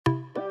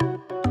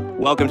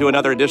Welcome to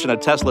another edition of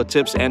Tesla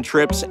Tips and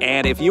Trips.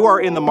 And if you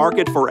are in the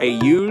market for a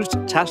used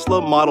Tesla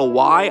Model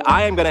Y,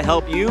 I am going to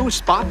help you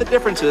spot the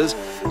differences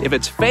if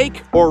it's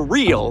fake or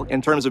real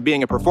in terms of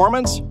being a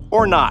performance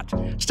or not.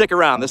 Stick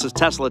around. This is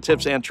Tesla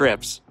Tips and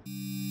Trips.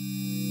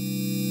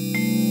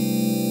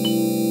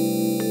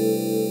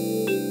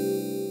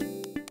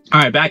 All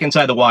right, back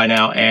inside the Y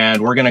now,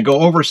 and we're going to go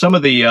over some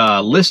of the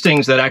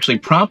listings that actually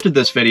prompted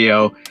this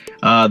video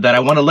that I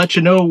want to let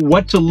you know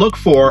what to look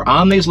for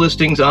on these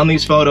listings, on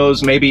these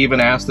photos, maybe even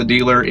ask the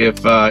dealer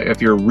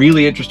if you're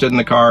really interested in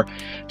the car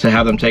to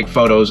have them take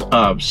photos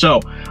of.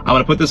 So I'm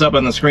going to put this up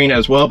on the screen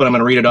as well, but I'm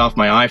going to read it off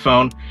my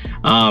iPhone.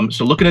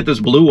 So looking at this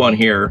blue one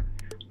here,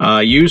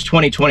 used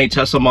 2020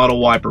 Tesla Model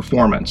Y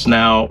Performance.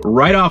 Now,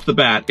 right off the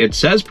bat, it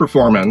says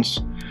performance,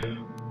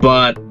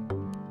 but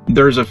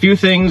there's a few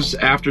things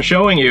after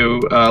showing you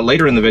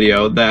later in the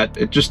video that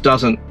it just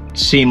doesn't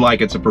seem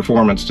like it's a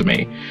performance to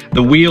me.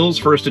 The wheels,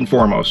 first and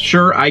foremost.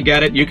 Sure, I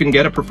get it. You can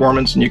get a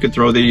performance and you can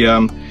throw the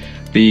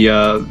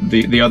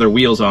other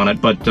wheels on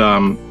it, but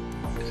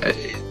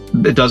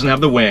it doesn't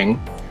have the wing.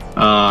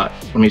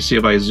 Let me see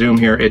if I zoom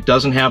here. It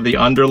doesn't have the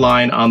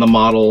underline on the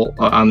model,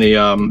 on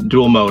the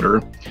dual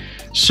motor.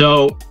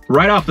 So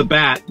right off the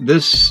bat,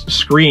 this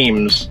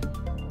screams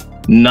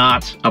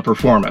not a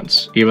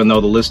performance, even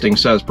though the listing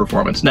says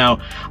performance.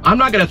 Now, I'm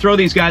not going to throw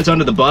these guys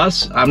under the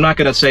bus. I'm not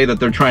going to say that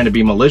they're trying to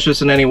be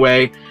malicious in any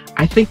way.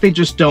 I think they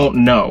just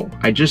don't know.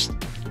 I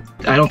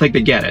don't think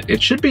they get it.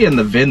 It should be in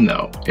the VIN,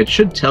 though. It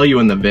should tell you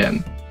in the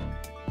VIN.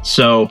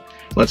 So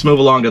let's move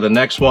along to the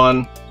next one.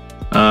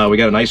 We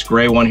got a nice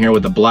gray one here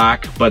with the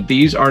black, but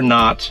these are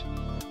not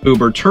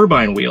Uber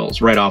turbine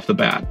wheels right off the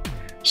bat.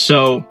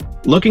 So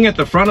looking at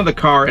the front of the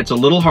car, it's a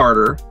little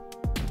harder.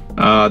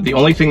 The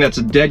only thing that's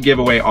a dead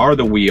giveaway are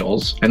the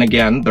wheels. And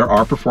again, there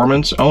are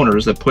performance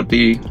owners that put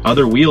the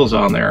other wheels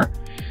on there.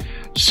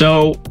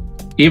 So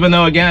even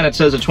though, again, it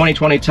says a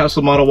 2020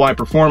 Tesla Model Y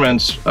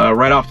Performance,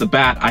 right off the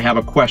bat, I have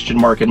a question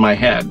mark in my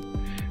head.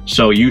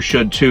 So you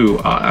should too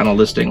on a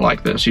listing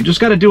like this. You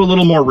just got to do a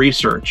little more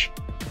research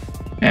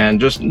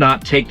and just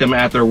not take them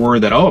at their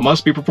word that, oh, it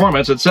must be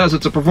performance. It says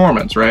it's a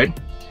performance, right?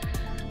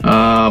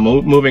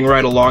 Moving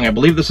right along, I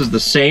believe this is the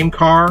same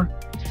car.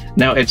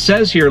 Now, it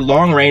says here,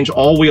 long-range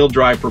all-wheel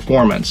drive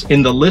performance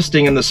in the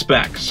listing and the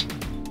specs.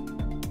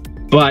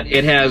 But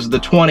it has the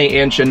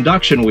 20-inch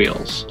induction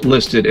wheels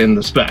listed in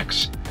the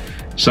specs.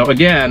 So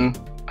again,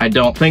 I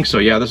don't think so.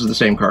 Yeah, this is the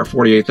same car.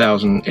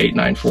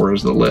 48,894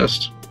 is the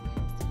list.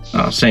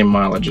 Same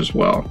mileage as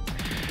well.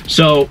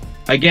 So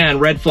again,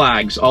 red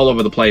flags all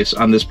over the place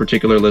on this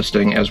particular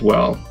listing as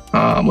well.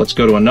 Let's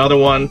go to another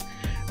one.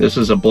 This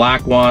is a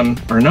black one.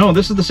 Or no,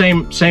 this is the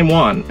same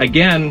one.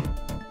 Again,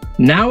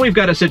 now we've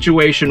got a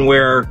situation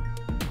where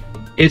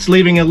it's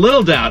leaving a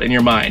little doubt in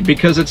your mind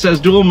because it says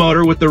dual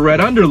motor with the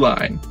red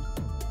underline,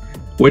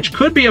 which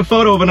could be a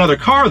photo of another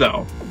car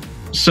though.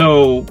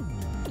 So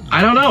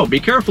I don't know. Be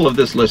careful of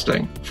this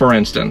listing, for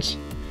instance.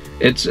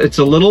 It's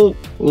a little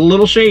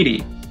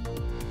shady.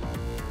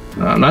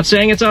 I'm not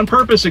saying it's on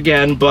purpose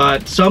again,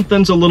 but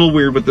something's a little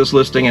weird with this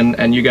listing,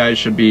 and you guys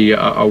should be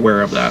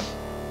aware of that.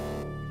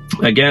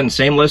 Again,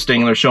 same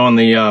listing. They're showing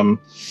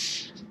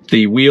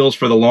the wheels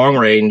for the long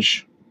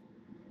range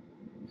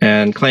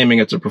and claiming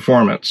it's a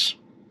performance.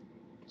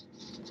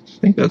 I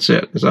think that's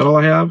it. Is that all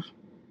I have?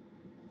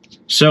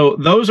 So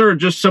those are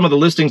just some of the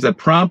listings that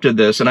prompted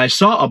this, and I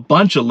saw a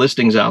bunch of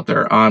listings out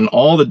there on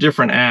all the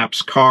different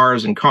apps,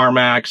 Cars and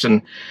CarMax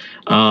and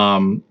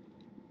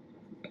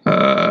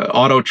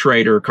Auto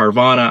Trader,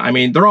 Carvana. I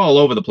mean, they're all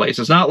over the place.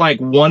 It's not like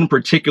one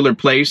particular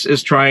place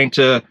is trying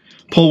to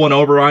pull one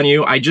over on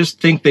you. I just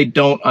think they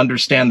don't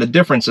understand the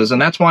differences, and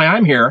that's why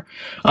I'm here.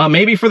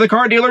 Maybe for the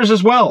car dealers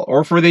as well,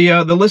 or for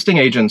the listing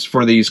agents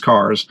for these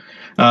cars,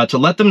 to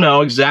let them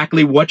know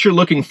exactly what you're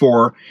looking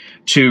for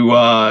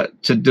to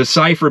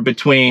decipher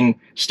between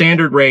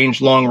standard range,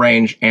 long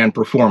range, and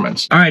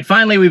performance. All right,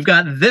 finally, we've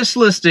got this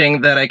listing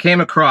that I came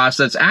across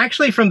that's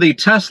actually from the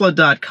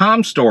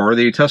Tesla.com store,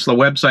 the Tesla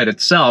website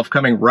itself,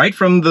 coming right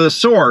from the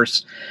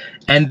source.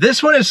 And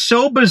this one is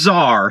so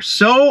bizarre,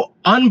 so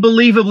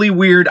unbelievably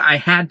weird, I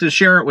had to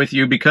share it with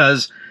you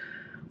because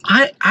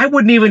I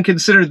wouldn't even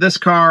consider this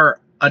car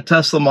a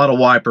Tesla Model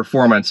Y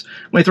Performance.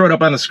 Let me throw it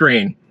up on the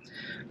screen.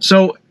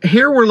 So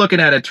here we're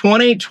looking at a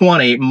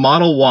 2020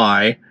 Model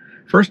Y.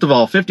 First of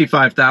all,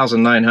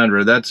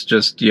 55,900. That's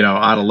just, you know,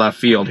 out of left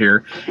field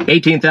here.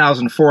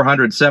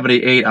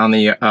 18,478 on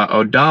the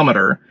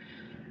odometer.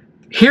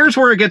 Here's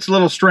where it gets a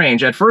little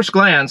strange. At first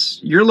glance,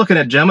 you're looking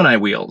at Gemini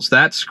wheels.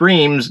 That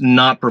screams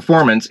not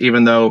performance,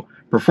 even though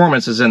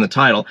performance is in the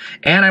title.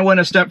 And I went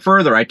a step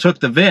further. I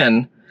took the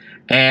VIN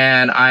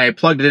and I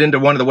plugged it into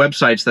one of the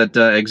websites that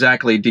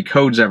exactly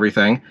decodes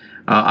everything.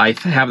 I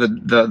have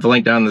the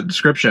link down in the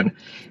description.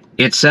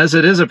 It says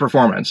it is a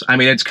performance. I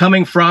mean, it's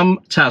coming from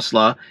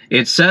Tesla.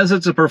 It says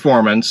it's a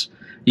performance,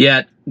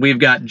 yet we've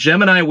got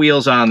Gemini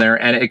wheels on there,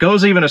 and it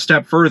goes even a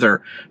step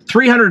further.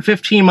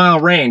 315-mile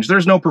range.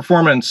 There's no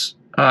performance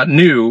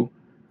new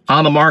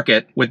on the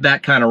market with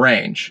that kind of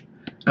range.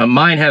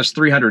 Mine has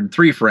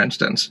 303, for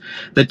instance.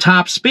 The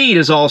top speed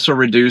is also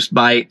reduced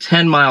by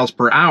 10 miles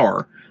per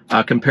hour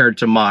compared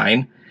to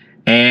mine.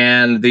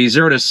 And the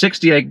 0 to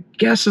 60, I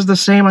guess, is the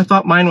same. I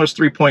thought mine was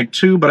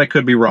 3.2, but I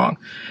could be wrong.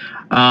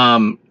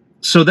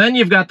 So then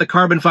you've got the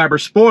carbon fiber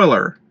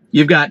spoiler.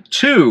 You've got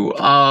two.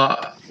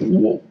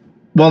 Well,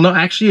 no,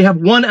 actually, you have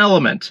one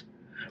element,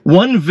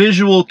 one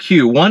visual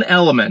cue, one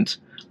element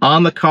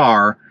on the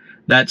car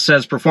that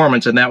says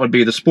performance, and that would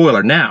be the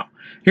spoiler. Now,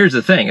 here's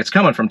the thing. It's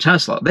coming from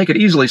Tesla. They could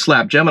easily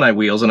slap Gemini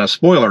wheels and a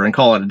spoiler and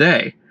call it a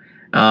day.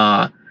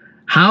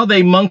 How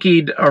they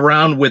monkeyed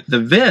around with the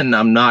VIN,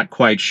 I'm not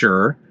quite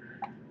sure.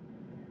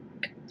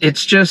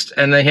 It's just,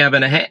 and they have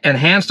an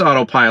enhanced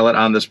autopilot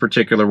on this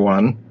particular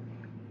one.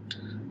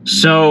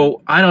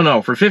 So, I don't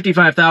know, for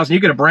 $55,000, you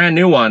get a brand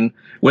new one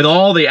with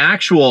all the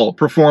actual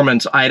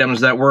performance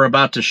items that we're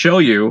about to show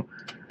you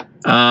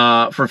for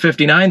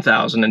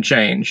 $59,000 and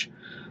change.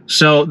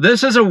 So,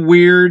 this is a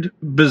weird,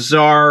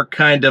 bizarre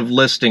kind of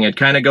listing. It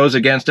kind of goes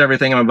against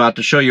everything I'm about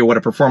to show you what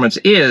a performance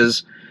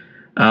is.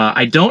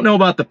 I don't know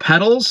about the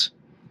pedals.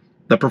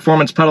 The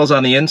performance pedals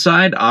on the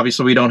inside.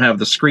 Obviously, we don't have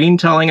the screen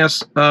telling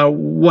us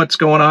what's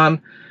going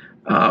on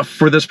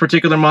for this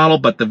particular model,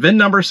 but the VIN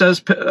number says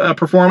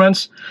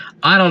performance.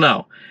 I don't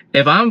know.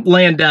 If I'm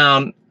laying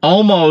down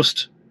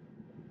almost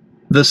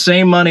the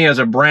same money as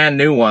a brand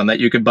new one that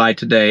you could buy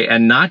today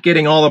and not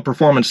getting all the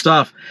performance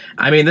stuff,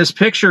 I mean, this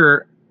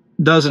picture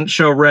doesn't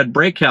show red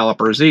brake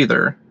calipers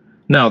either.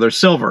 No, they're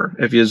silver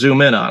if you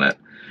zoom in on it.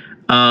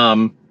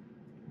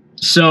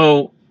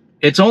 So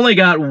it's only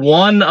got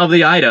one of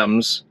the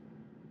items,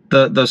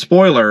 the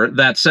spoiler,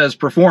 that says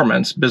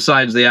performance,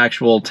 besides the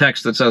actual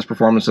text that says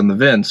performance in the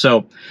VIN.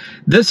 So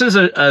this is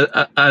an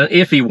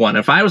iffy one.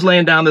 If I was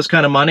laying down this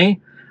kind of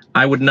money,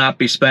 I would not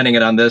be spending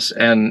it on this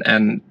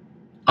and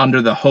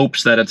under the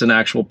hopes that it's an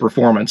actual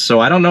performance.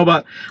 So I don't know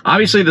about,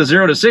 obviously the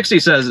 0 to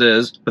 60 says it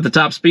is, but the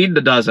top speed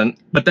doesn't.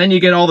 But then you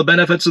get all the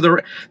benefits of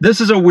the,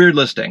 this is a weird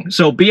listing.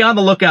 So be on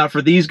the lookout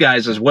for these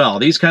guys as well.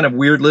 These kind of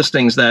weird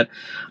listings that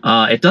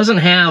it doesn't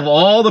have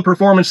all the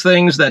performance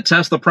things that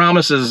Tesla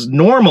promises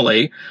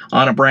normally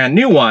on a brand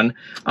new one.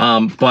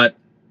 But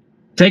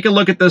take a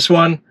look at this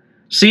one,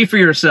 see for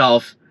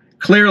yourself.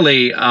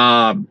 Clearly,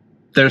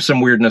 there's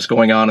some weirdness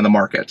going on in the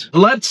market.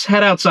 Let's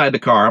head outside the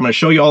car. I'm going to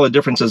show you all the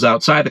differences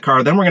outside the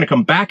car. Then we're going to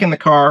come back in the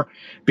car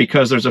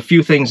because there's a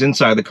few things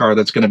inside the car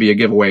that's going to be a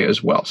giveaway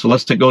as well. So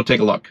let's go take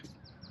a look.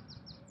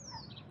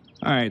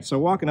 All right, so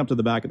walking up to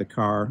the back of the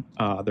car,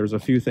 there's a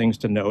few things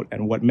to note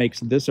and what makes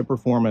this a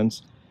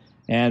performance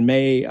and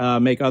may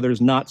make others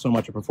not so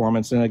much a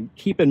performance. And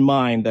keep in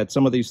mind that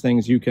some of these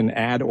things you can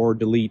add or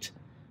delete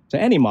to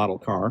any model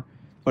car.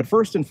 But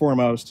first and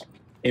foremost,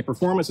 a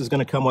performance is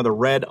going to come with a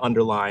red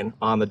underline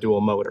on the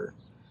dual motor.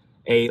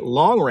 A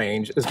long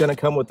range is going to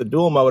come with the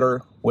dual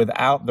motor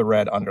without the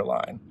red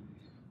underline.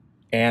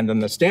 And then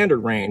the standard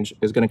range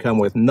is going to come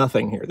with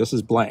nothing here. This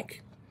is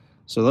blank.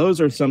 So those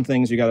are some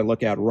things you got to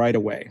look at right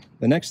away.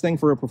 The next thing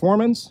for a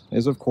performance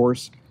is, of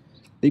course,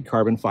 the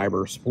carbon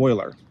fiber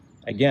spoiler.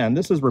 Again,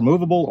 this is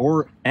removable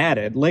or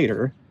added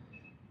later,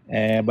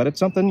 but it's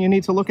something you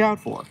need to look out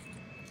for.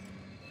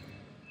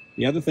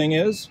 The other thing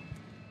is,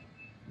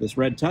 this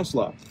red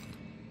Tesla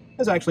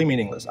is actually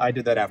meaningless. I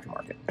did that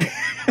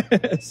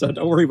aftermarket. So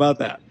don't worry about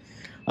that.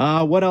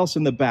 What else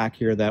in the back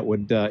here that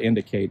would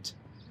indicate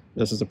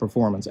this is a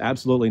performance?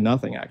 Absolutely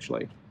nothing,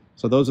 actually.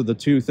 So those are the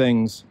two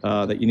things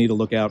that you need to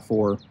look out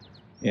for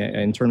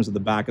in terms of the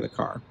back of the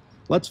car.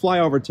 Let's fly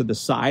over to the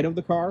side of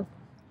the car,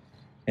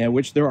 in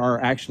which there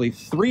are actually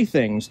three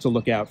things to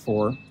look out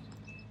for.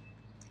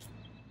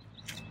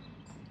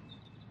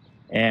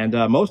 And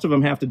most of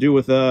them have to do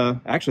with,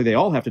 actually they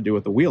all have to do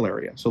with the wheel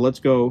area. So let's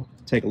go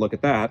take a look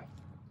at that.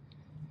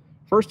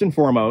 First and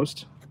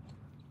foremost,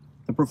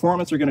 the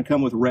performance are going to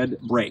come with red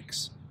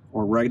brakes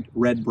or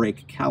red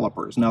brake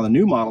calipers. Now the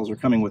new models are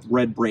coming with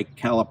red brake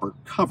caliper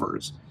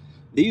covers.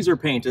 These are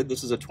painted.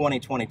 This is a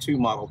 2022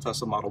 model,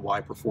 Tesla Model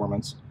Y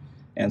Performance.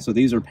 And so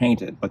these are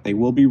painted, but they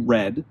will be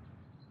red.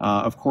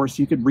 Of course,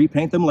 you could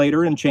repaint them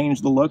later and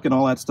change the look and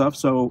all that stuff.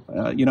 So,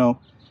 you know,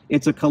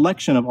 it's a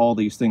collection of all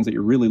these things that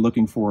you're really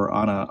looking for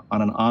on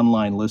an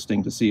online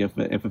listing to see if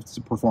it's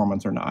a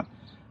performance or not.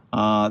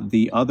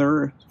 The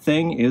other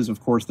thing is,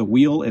 of course, the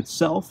wheel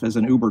itself is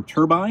an Uber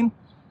turbine.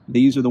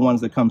 These are the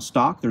ones that come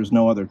stock. There's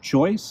no other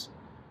choice.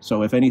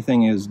 So if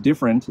anything is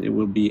different, it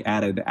will be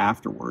added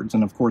afterwards.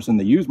 And of course, in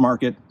the used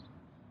market,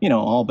 you know,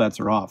 all bets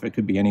are off. It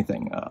could be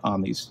anything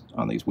on these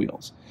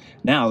wheels.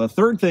 Now, the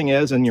third thing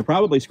is, and you're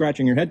probably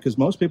scratching your head because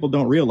most people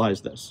don't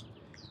realize this,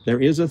 there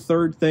is a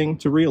third thing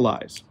to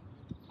realize,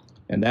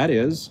 and that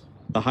is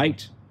the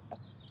height.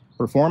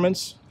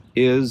 Performance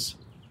is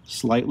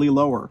slightly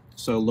lower.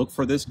 So look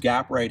for this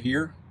gap right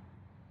here.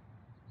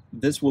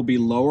 This will be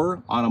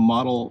lower on a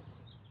Model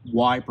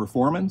Y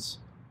Performance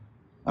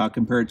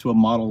compared to a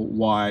Model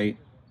Y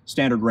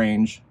standard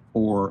range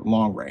or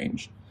long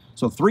range.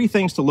 So three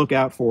things to look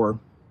out for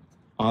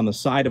on the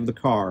side of the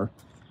car,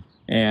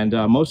 and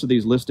most of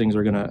these listings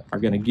are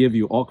gonna give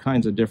you all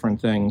kinds of different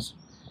things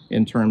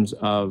in terms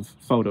of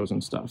photos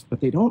and stuff, but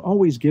they don't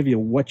always give you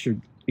what you're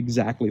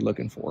exactly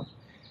looking for.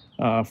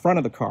 Front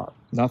of the car,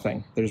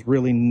 nothing. There's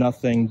really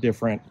nothing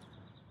different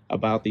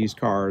about these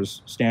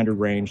cars, standard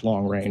range,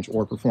 long range,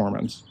 or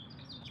performance.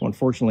 So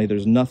unfortunately,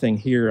 there's nothing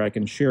here I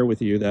can share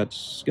with you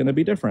that's going to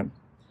be different.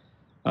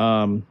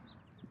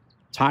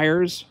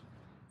 Tires,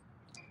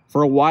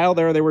 for a while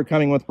there, they were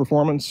coming with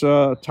performance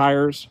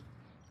tires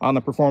on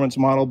the performance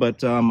model,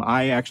 but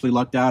I actually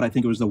lucked out. I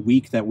think it was the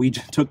week that we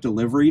took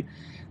delivery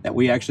that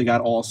we actually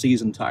got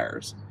all-season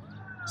tires.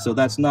 So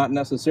that's not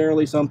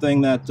necessarily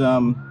something that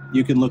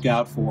you can look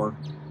out for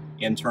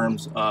in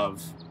terms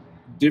of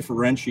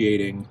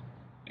differentiating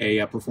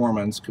a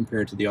performance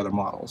compared to the other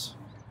models.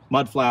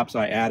 Mud flaps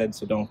I added,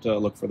 so don't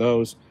look for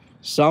those.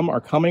 Some are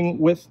coming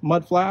with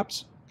mud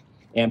flaps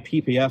and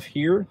PPF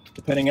here,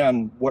 depending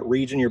on what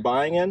region you're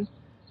buying in.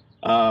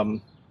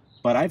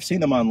 But I've seen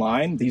them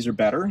online. These are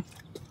better.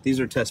 These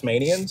are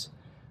Tasmanians,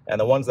 and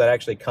the ones that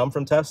actually come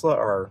from Tesla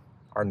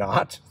are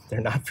not. They're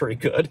not very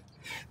good.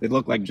 They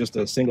look like just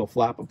a single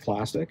flap of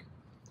plastic.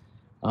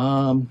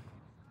 Can't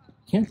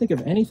think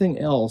of anything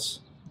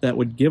else that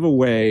would give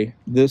away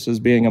this as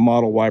being a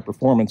Model Y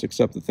performance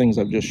except the things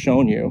I've just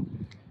shown you.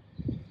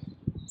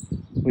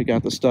 We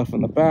got the stuff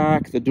in the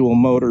back, the dual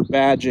motor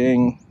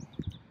badging,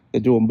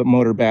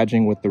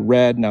 with the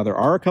red. Now there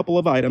are a couple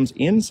of items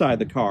inside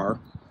the car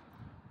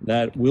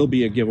that will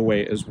be a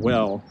giveaway as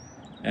well,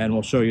 and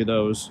we'll show you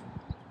those.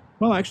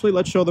 Well, actually,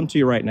 let's show them to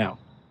you right now.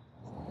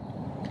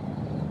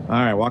 All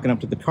right, walking up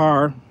to the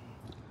car.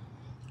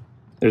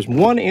 There's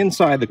one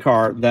inside the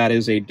car that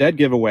is a dead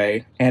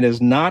giveaway and is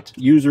not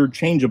user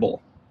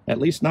changeable, at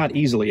least not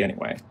easily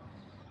anyway.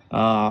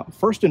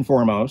 First and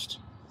foremost,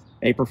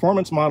 a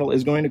performance model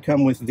is going to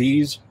come with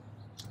these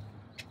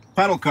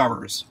pedal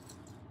covers.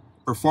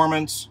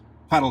 Performance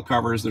pedal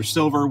covers. They're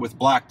silver with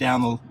black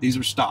down. These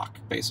are stock,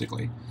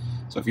 basically.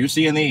 So if you're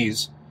seeing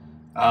these,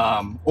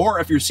 or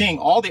if you're seeing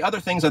all the other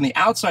things on the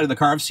outside of the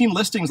car, I've seen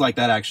listings like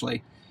that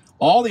actually.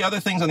 All the other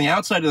things on the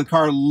outside of the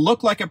car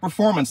look like a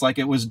performance, like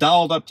it was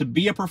dolled up to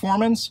be a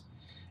performance,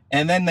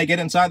 and then they get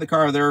inside the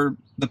car, the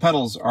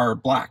pedals are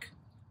black.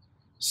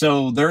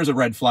 So there's a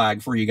red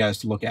flag for you guys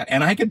to look at.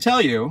 And I can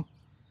tell you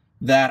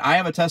that I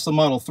have a Tesla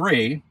Model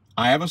 3,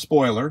 I have a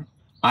spoiler,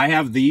 I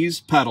have these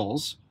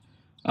pedals,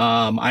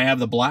 I have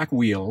the black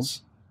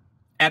wheels.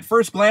 At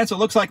first glance, it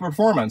looks like a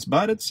performance,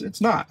 but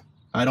it's not.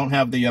 I don't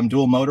have the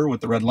dual motor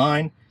with the red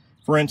line,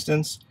 for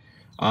instance.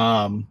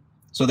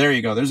 So there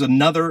you go. There's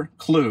another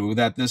clue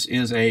that this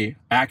is a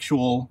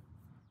actual,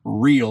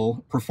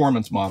 real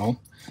performance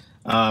model.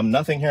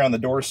 Nothing here on the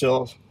door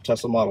sill,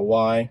 Tesla Model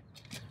Y.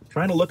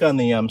 Trying to look on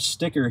the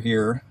sticker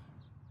here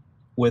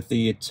with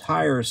the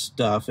tire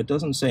stuff. It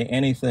doesn't say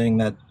anything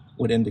that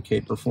would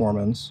indicate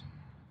performance.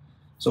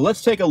 So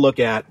let's take a look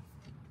at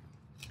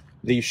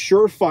the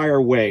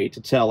surefire way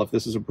to tell if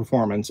this is a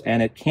performance,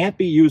 and it can't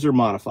be user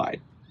modified.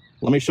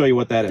 Let me show you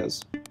what that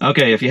is.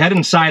 Okay, if you head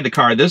inside the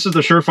car, this is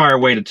the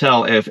surefire way to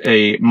tell if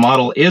a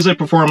model is a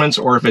performance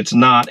or if it's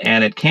not,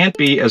 and it can't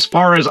be, as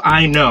far as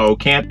I know,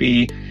 can't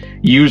be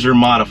user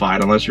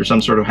modified unless you're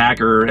some sort of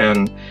hacker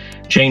and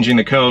changing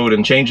the code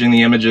and changing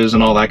the images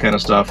and all that kind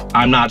of stuff.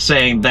 I'm not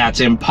saying that's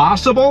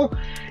impossible.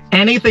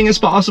 Anything is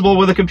possible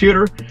with a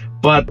computer,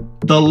 but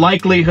the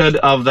likelihood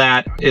of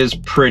that is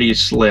pretty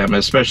slim,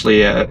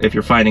 especially if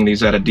you're finding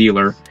these at a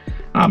dealer,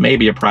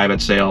 maybe a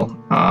private sale.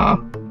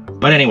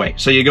 But anyway,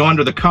 so you go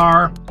under the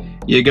car,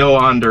 you go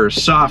under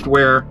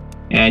software,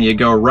 and you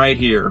go right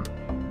here.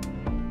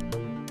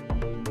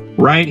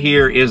 Right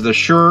here is the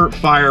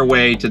surefire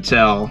way to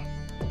tell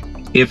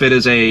if it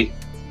is a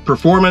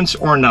performance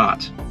or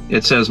not.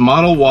 It says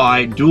Model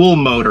Y dual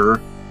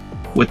motor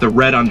with the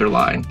red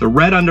underline. The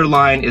red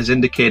underline is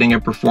indicating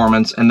a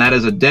performance, and that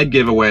is a dead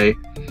giveaway,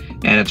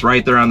 and it's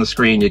right there on the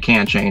screen. You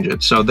can't change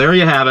it. So there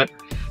you have it.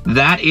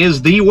 That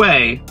is the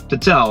way to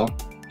tell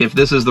if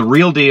this is the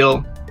real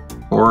deal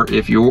or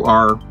if you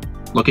are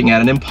looking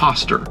at an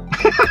imposter,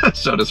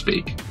 so to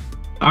speak.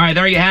 All right,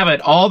 there you have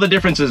it. All the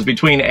differences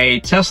between a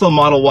Tesla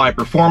Model Y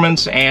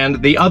Performance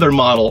and the other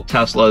model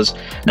Teslas.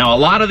 Now, a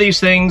lot of these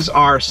things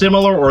are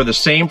similar or the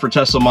same for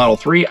Tesla Model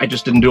 3. I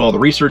just didn't do all the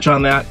research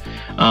on that.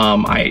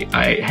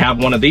 I have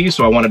one of these,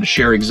 so I wanted to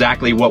share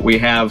exactly what we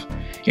have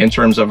in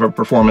terms of a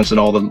performance and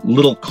all the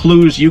little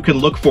clues you can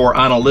look for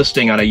on a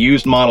listing on a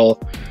used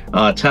model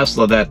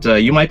Tesla that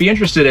you might be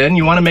interested in.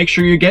 You want to make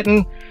sure you're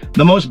getting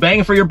the most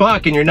bang for your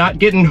buck and you're not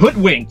getting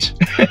hoodwinked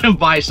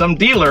by some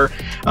dealer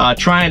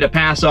trying to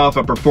pass off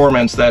a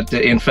performance that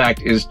in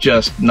fact is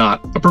just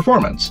not a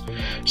performance.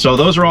 So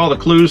those are all the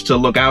clues to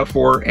look out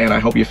for, and I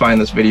hope you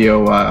find this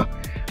video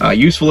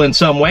useful in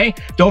some way.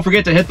 Don't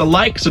forget to hit the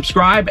like,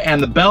 subscribe,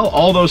 and the bell.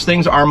 All those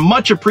things are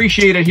much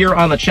appreciated here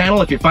on the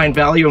channel if you find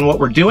value in what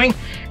we're doing.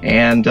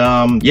 And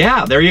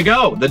yeah, there you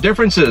go. The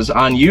differences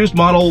on used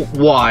Model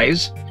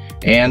Ys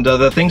and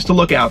the things to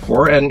look out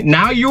for. And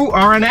now you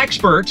are an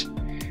expert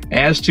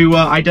as to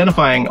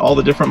identifying all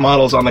the different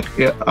models on the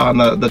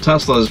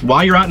Teslas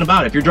while you're out and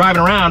about. If you're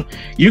driving around,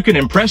 you can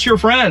impress your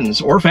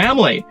friends or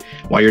family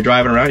while you're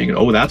driving around. You can,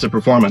 oh, that's a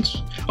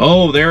performance.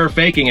 Oh, they're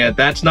faking it.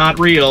 That's not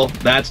real.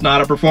 That's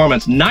not a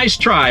performance. Nice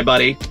try,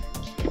 buddy.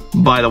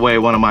 By the way,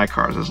 one of my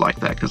cars is like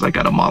that because I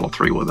got a Model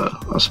 3 with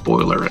a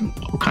spoiler and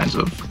all kinds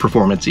of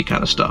performance-y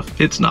kind of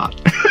stuff. It's not.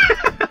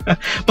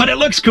 But it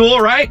looks cool,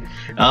 right?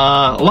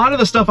 A lot of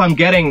the stuff I'm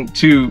getting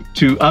to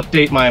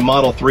update my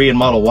Model 3 and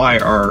Model Y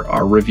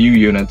are review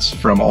units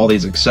from all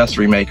these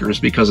accessory makers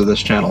because of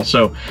this channel.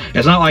 So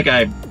it's not like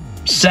I'm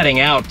setting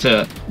out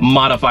to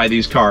modify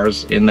these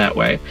cars in that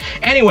way.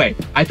 Anyway,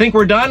 I think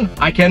we're done.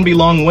 I can be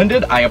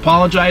long-winded. I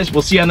apologize.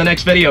 We'll see you on the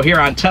next video here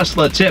on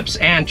Tesla Tips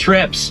and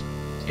Trips.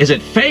 Is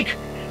it fake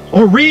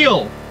or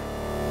real?